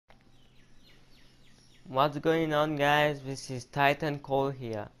What's going on, guys? This is Titan Cole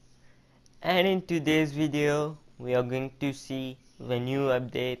here, and in today's video we are going to see the new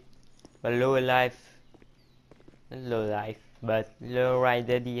update, the Lowrider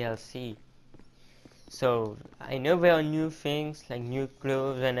DLC. So I know there are new things like new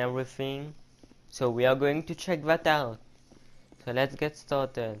clothes and everything, so we are going to check that out. So let's get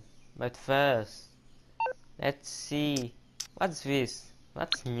started. But first, let's see what's this?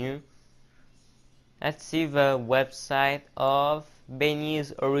 What's new? Let's see the website of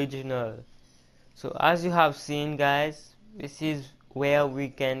Benny's Original. So as you have seen, guys, this is where we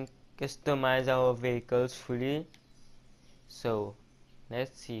can customize our vehicles fully. So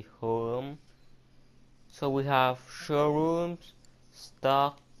let's see, home. So we have showrooms,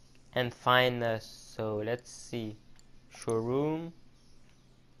 stock, and finest. So let's see, showroom.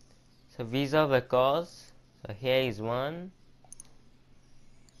 So these are the cars. So here is one.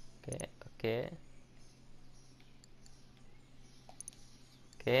 Okay.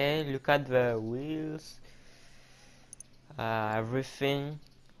 Okay, look at the wheels, everything.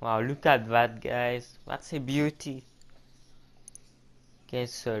 Wow, look at that, guys. That's a beauty. Okay,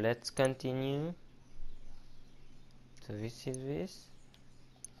 so let's continue. So this is this.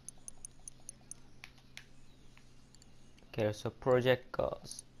 Okay, so project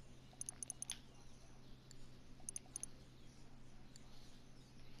cars.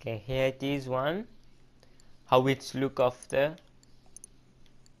 Okay, here it is one. How it's look after.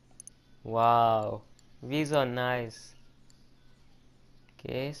 Wow, these are nice.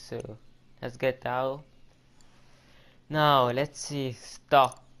 Okay, so let's get out. Now let's see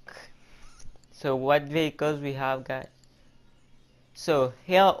stock. So what vehicles we have, guys? So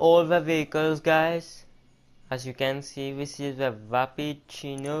here are all the vehicles, guys. As you can see, this is the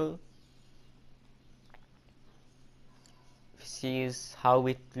Vapichino. This is how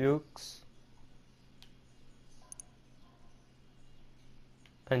it looks.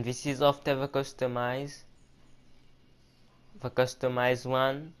 And this is after the customized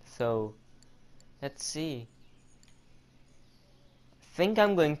one. So let's see. I think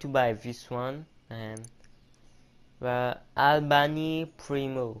I'm going to buy this one, and the Albany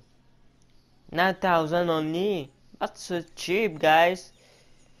Primo. 9,000 only. That's so cheap, guys.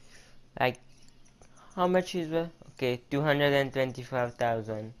 Like, how much is the? Okay,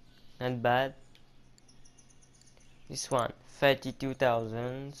 225,000. Not bad. This one,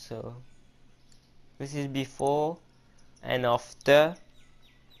 32,000. So this is before and after.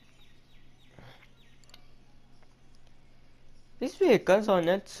 These vehicles are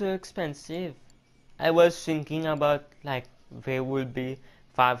not so expensive. I was thinking about like they will be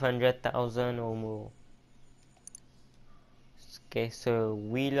 500,000 or more. Okay, so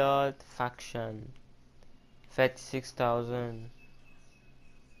Wheelard Faction, 36,000.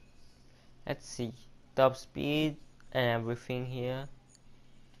 Let's see, top speed and everything here.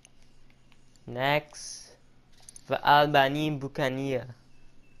 Next, the Albany Bucaneer.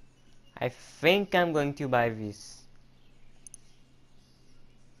 I think I'm going to buy this.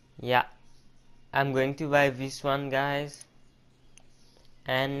 Yeah, I'm going to buy this one, guys.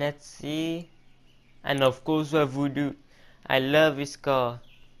 And let's see, and of course the voodoo. I love this car.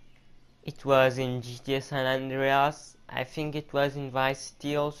 It was in GTA San Andreas. I think it was in Vice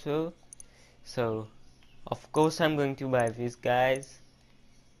City also. So of course I'm going to buy this, guys.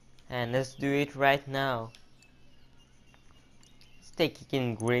 And let's do it right now. Let's take it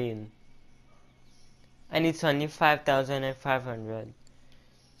in green. And it's only 5,500.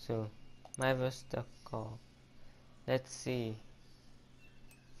 So my first stock car. Let's see.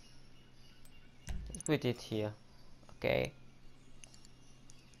 Let's put it here. Okay.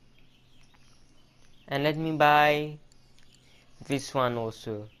 And let me buy this one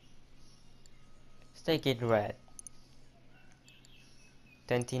also. Let's take it red.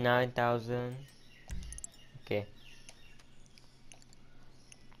 29,000. Okay.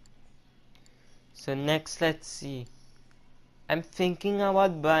 So next, let's see. I'm thinking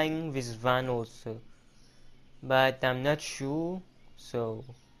about buying this van also, but I'm not sure. So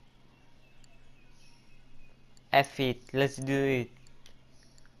F it. Let's do it.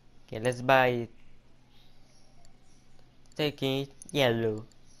 Okay, let's buy it. Taking it yellow.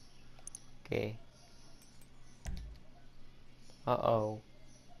 Okay. Uh-oh.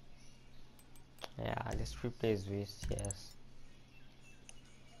 Yeah, let's replace this. Yes.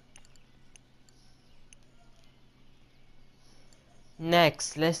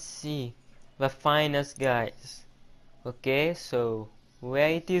 Next, let's see the finest, guys. Okay, so where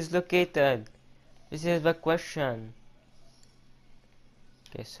it is located? This is the question.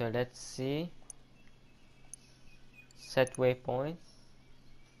 Okay, so let's see. Set waypoint.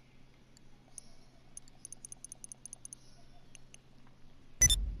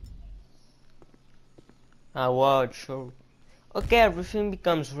 Wow, sure. Okay, everything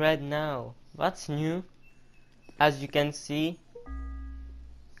becomes red now. That's new, as you can see.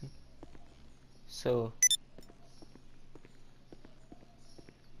 So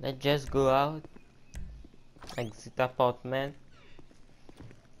let's just go out, exit apartment.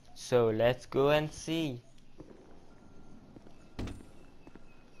 So let's go and see.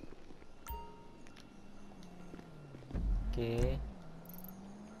 Okay.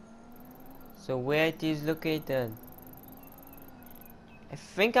 So where it is located? I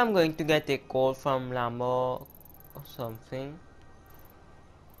think I'm going to get a call from Lamo or something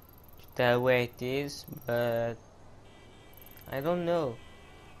to tell where it is, but I don't know.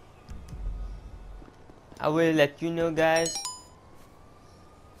 I will let you know, guys.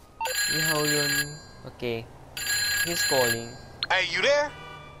 Okay, he's calling. Hey, you there?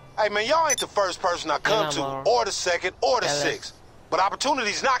 Hey, man, y'all ain't the first person I come to, or the second, or the sixth. But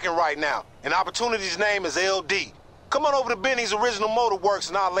Opportunity's knocking right now, and Opportunity's name is LD. Come on over to Benny's Original Motor Works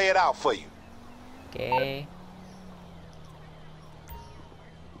and I'll lay it out for you. Okay.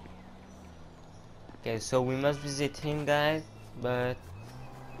 Okay, so we must visit him, guys, but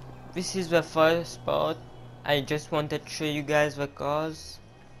this is the first part. I just wanted to show you guys the cars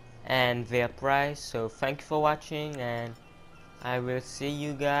and their price. So thank you for watching, and I will see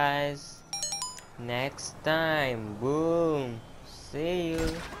you guys next time. Boom. See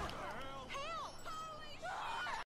you.